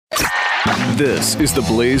This is the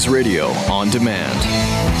Blaze Radio on demand.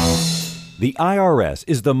 The IRS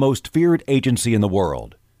is the most feared agency in the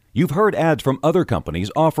world. You've heard ads from other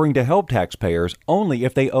companies offering to help taxpayers only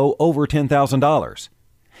if they owe over $10,000.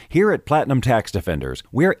 Here at Platinum Tax Defenders,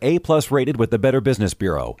 we're A-plus rated with the Better Business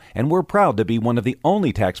Bureau, and we're proud to be one of the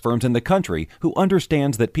only tax firms in the country who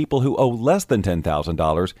understands that people who owe less than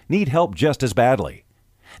 $10,000 need help just as badly.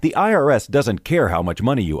 The IRS doesn't care how much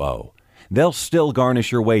money you owe. They'll still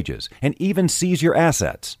garnish your wages and even seize your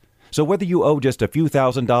assets. So whether you owe just a few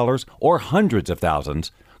 $1,000s or hundreds of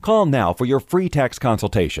thousands, call now for your free tax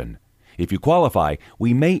consultation. If you qualify,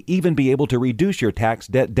 we may even be able to reduce your tax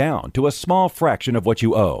debt down to a small fraction of what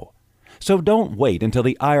you owe. So don't wait until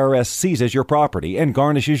the IRS seizes your property and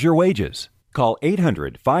garnishes your wages. Call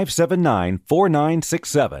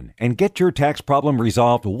 800-579-4967 and get your tax problem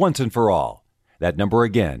resolved once and for all. That number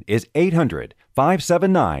again is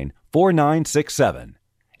 800-579-4967.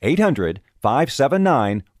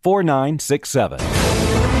 800-579-4967.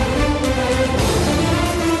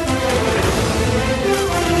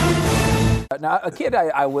 Now, a kid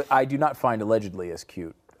I do not find allegedly as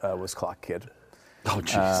cute was Clock Kid. Oh,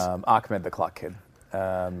 jeez. Ahmed the Clock Kid.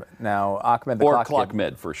 Now, Ahmed the Clock Kid. Or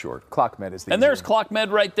Clockmed for short. Clockmed is the And there's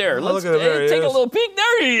Clockmed right there. Let's take a little peek.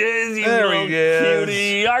 There he is, you little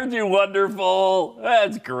cutie. Aren't you wonderful?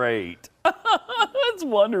 That's great. That's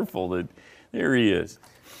wonderful. There he is.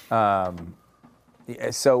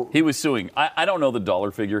 So he was suing. I don't know the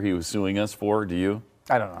dollar figure he was suing us for. Do you?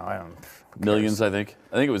 I don't know. Millions, I think.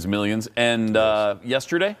 I think it was millions. And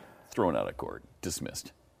yesterday, thrown out of court,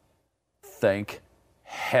 dismissed. Thank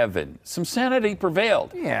heaven. Some sanity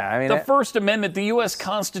prevailed. Yeah, I mean... The First Amendment, the U.S.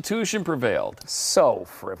 Constitution prevailed. So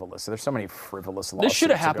frivolous. There's so many frivolous lawsuits. This should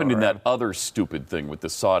have happened in that other stupid thing with the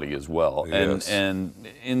Saudi as well. Yes. And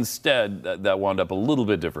instead, that wound up a little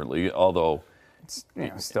bit differently, although...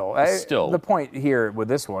 Still. The point here with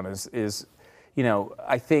this one is,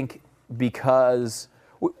 I think because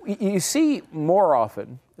you see more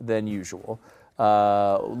often than usual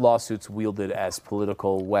lawsuits wielded as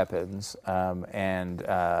political weapons, you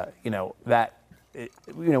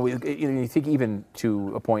think even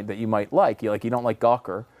to a point that you might like. You don't like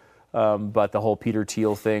Gawker, but the whole Peter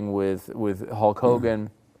Thiel thing with Hulk Hogan,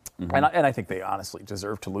 and I think they honestly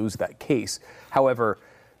deserve to lose that case. However,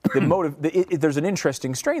 the motive, there's an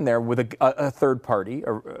interesting strain there with a third party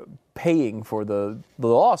paying for the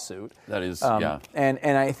lawsuit. That is, yeah. And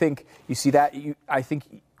I think you see that. I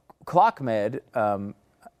think Clockmed,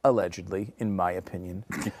 allegedly, in my opinion,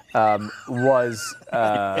 was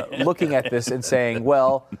looking at this and saying,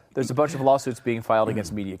 well, there's a bunch of lawsuits being filed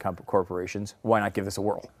against media corporations. Why not give this a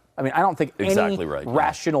whirl? I mean, I don't think any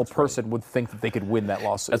rational person would think that they could win that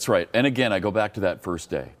lawsuit. That's right. And again, I go back to that first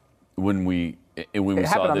day when we saw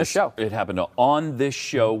happened on this show. It happened on this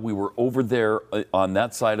show. We were over there on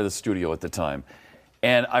that side of the studio at the time,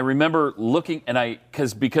 and I remember looking, and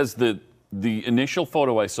because the initial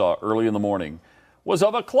photo I saw early in the morning was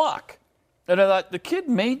of a clock, and I thought the kid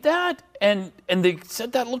made that, and they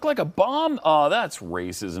said that looked like a bomb. Oh, that's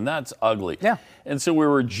racism. That's ugly. Yeah. And so we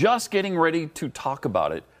were just getting ready to talk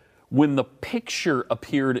about it when the picture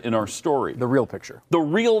appeared in our story. The real picture.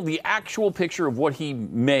 The actual picture of what he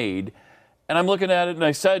made. And I'm looking at it, and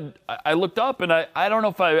I looked up, and I don't know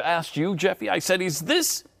if I asked you, Jeffy, I said, is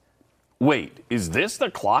this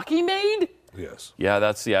the clock he made? Yes. Yeah,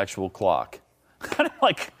 that's the actual clock. And I'm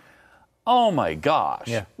like, oh my gosh.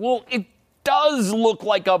 Yeah. Well, it does look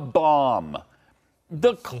like a bomb.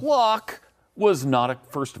 The clock was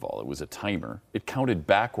first of all, it was a timer. It counted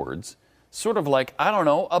backwards, sort of like, I don't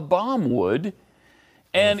know, a bomb would.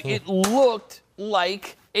 And it looked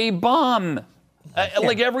like a bomb.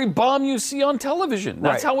 Like every bomb you see on television.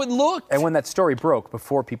 That's how it looked. And when that story broke,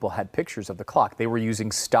 before people had pictures of the clock, they were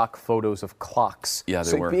using stock photos of clocks. Yeah,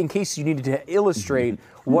 they were. In case you needed to illustrate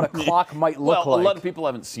what a clock might look like. Well, a lot of people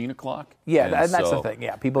haven't seen a clock. Yeah, and that's the thing.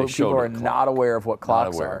 Yeah, people are not aware of what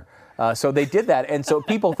clocks are. So they did that, and so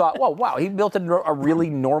people thought, well, wow, he built a really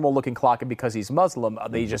normal-looking clock, and because he's Muslim,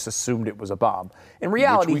 they just assumed it was a bomb. In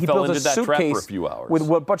reality, he built a suitcase with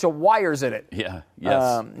a bunch of wires in it. Yeah,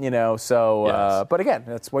 yes. Yes. But again,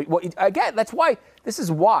 that's why this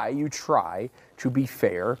is why you try to be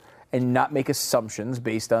fair and not make assumptions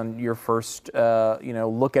based on your first,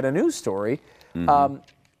 look at a news story.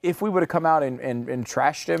 If we would have come out and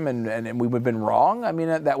trashed him and we would have been wrong, I mean,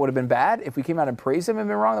 that would have been bad. If we came out and praised him and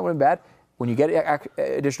been wrong, that would have been bad. When you get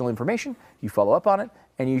additional information, you follow up on it,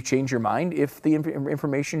 and you change your mind if the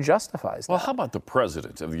information justifies that. Well, how about the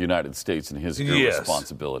President of the United States and his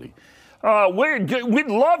irresponsibility? we'd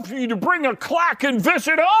love for you to bring a clock and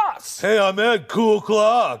visit us. Hey, Ahmed, cool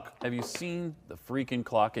clock. Have you seen the freaking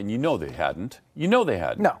clock? And you know they hadn't. You know they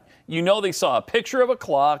hadn't. No. You know they saw a picture of a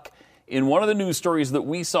clock in one of the news stories that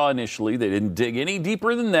we saw initially. They didn't dig any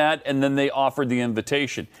deeper than that, and then they offered the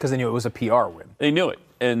invitation. Because they knew it was a PR win. They knew it.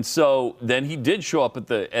 And so then he did show up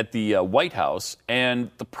at the White House,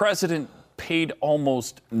 and the president paid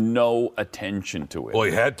almost no attention to it. Well,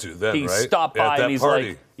 he had to then, He right? stopped by and he's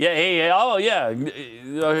party.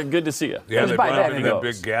 like, good to see you. Yeah, they by brought then him he in that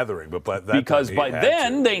goes. big gathering, but by that Because time by he had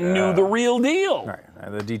then to. they knew the real deal. Right.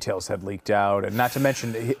 And the details had leaked out, and not to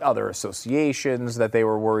mention the other associations that they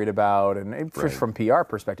were worried about. And from PR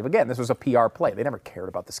perspective, again, this was a PR play. They never cared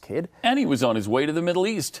about this kid. And he was on his way to the Middle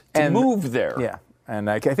East to And- move there. Yeah. And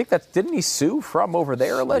I think didn't he sue from over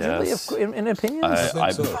there, allegedly, Yes. in opinions?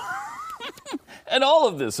 I think so. And all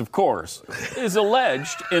of this, of course, is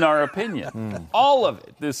alleged in our opinion. All of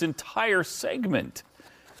it, this entire segment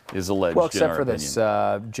is alleged Well, in except our for opinion. this,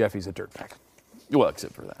 Jeffy's a dirtbag. Well,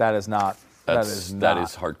 except for that. That is not. That is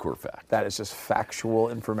hardcore fact. That is just factual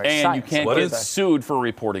information. And Science. you can't What get is- sued for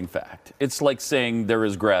reporting fact. It's like saying there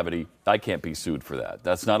is gravity. I can't be sued for that.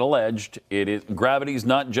 That's not alleged. Gravity is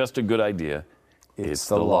not just a good idea. It's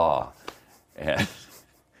the law. And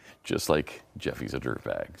just like Jeffy's a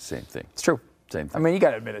dirtbag, same thing. It's true. Same thing. I mean, you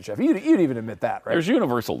got to admit it, Jeff. You'd even admit that, right? There's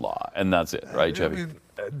universal law, and that's it, right, I Jeffy? mean,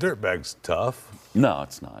 dirtbag's tough. No,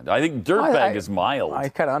 it's not. I think dirtbag is mild. I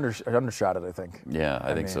kind of undershot it, I think. Yeah,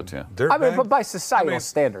 I think so mean- too. Dirtbag? I mean, but by societal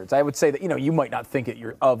standards, I would say that, you might not think it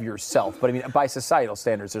of yourself, but I mean, by societal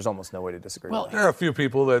standards, there's almost no way to disagree Well, with that. There are a few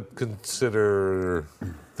people that consider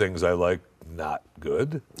things I like not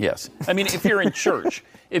good. Yes. I mean, if you're in church,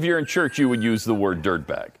 you would use the word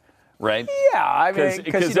dirtbag, right? Yeah, I mean,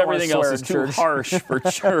 Because everything else is too harsh for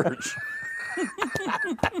church.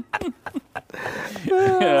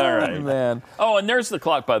 All right. Man. Oh, and there's the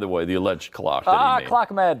clock, by the way, the alleged clock that he made.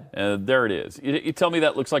 Clock med. There it is. You tell me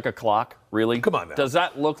that looks like a clock? Really? Come on now. Does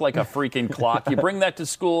that look like a freaking clock? You bring that to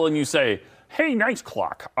school and you say, hey, nice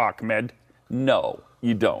clock, Ahmed. No,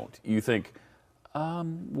 you don't. You think,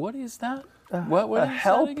 what is that? What is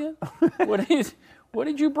help? that again? What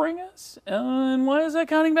did you bring us? And why is that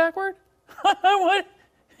counting backward? What?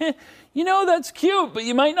 That's cute, but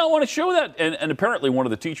you might not want to show that. And apparently one of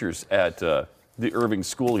the teachers at the Irving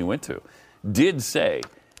school he went to did say,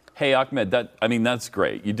 hey, Ahmed, that's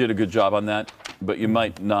great. You did a good job on that, but you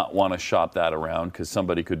might not want to shop that around because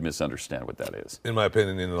somebody could misunderstand what that is. In my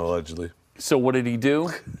opinion, and allegedly. So what did he do?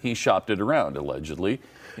 He shopped it around, allegedly.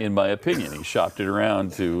 In my opinion, he shopped it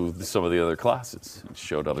around to some of the other classes and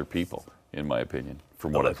showed other people, in my opinion,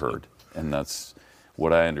 from what I've heard. And that's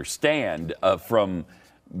what I understand from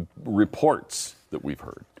reports that we've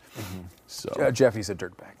heard. So Jeffy's a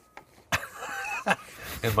dirtbag.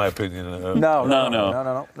 In my opinion. No.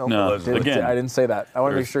 No. Again, I didn't say that. I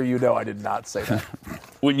want to make sure you know I did not say that.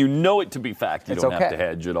 when you know it to be fact, you It's don't have okay. to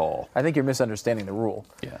hedge at all. I think you're misunderstanding the rule.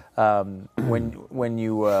 Yeah. When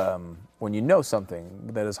you know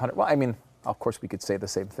something that is 100, well, I mean, of course we could say the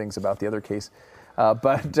same things about the other case,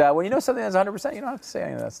 but when you know something that's 100%, you don't have to say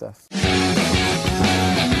any of that stuff.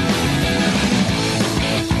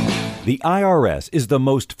 The IRS is the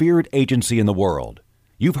most feared agency in the world.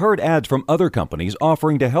 You've heard ads from other companies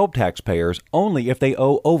offering to help taxpayers only if they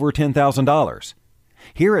owe over $10,000.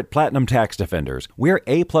 Here at Platinum Tax Defenders, we're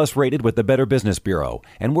A-plus rated with the Better Business Bureau,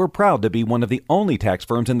 and we're proud to be one of the only tax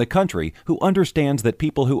firms in the country who understands that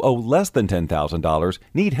people who owe less than $10,000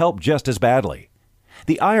 need help just as badly.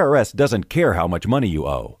 The IRS doesn't care how much money you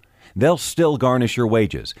owe. They'll still garnish your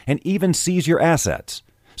wages and even seize your assets.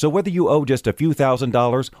 So whether you owe just a few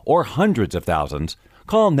 $1,000s or hundreds of thousands,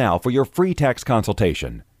 call now for your free tax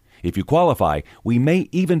consultation. If you qualify, we may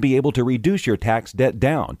even be able to reduce your tax debt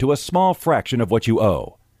down to a small fraction of what you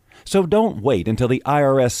owe. So don't wait until the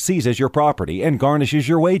IRS seizes your property and garnishes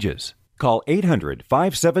your wages. Call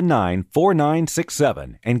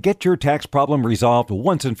 800-579-4967 and get your tax problem resolved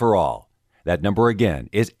once and for all. That number again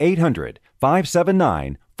is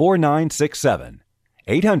 800-579-4967.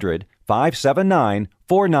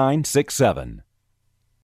 800-579-4967.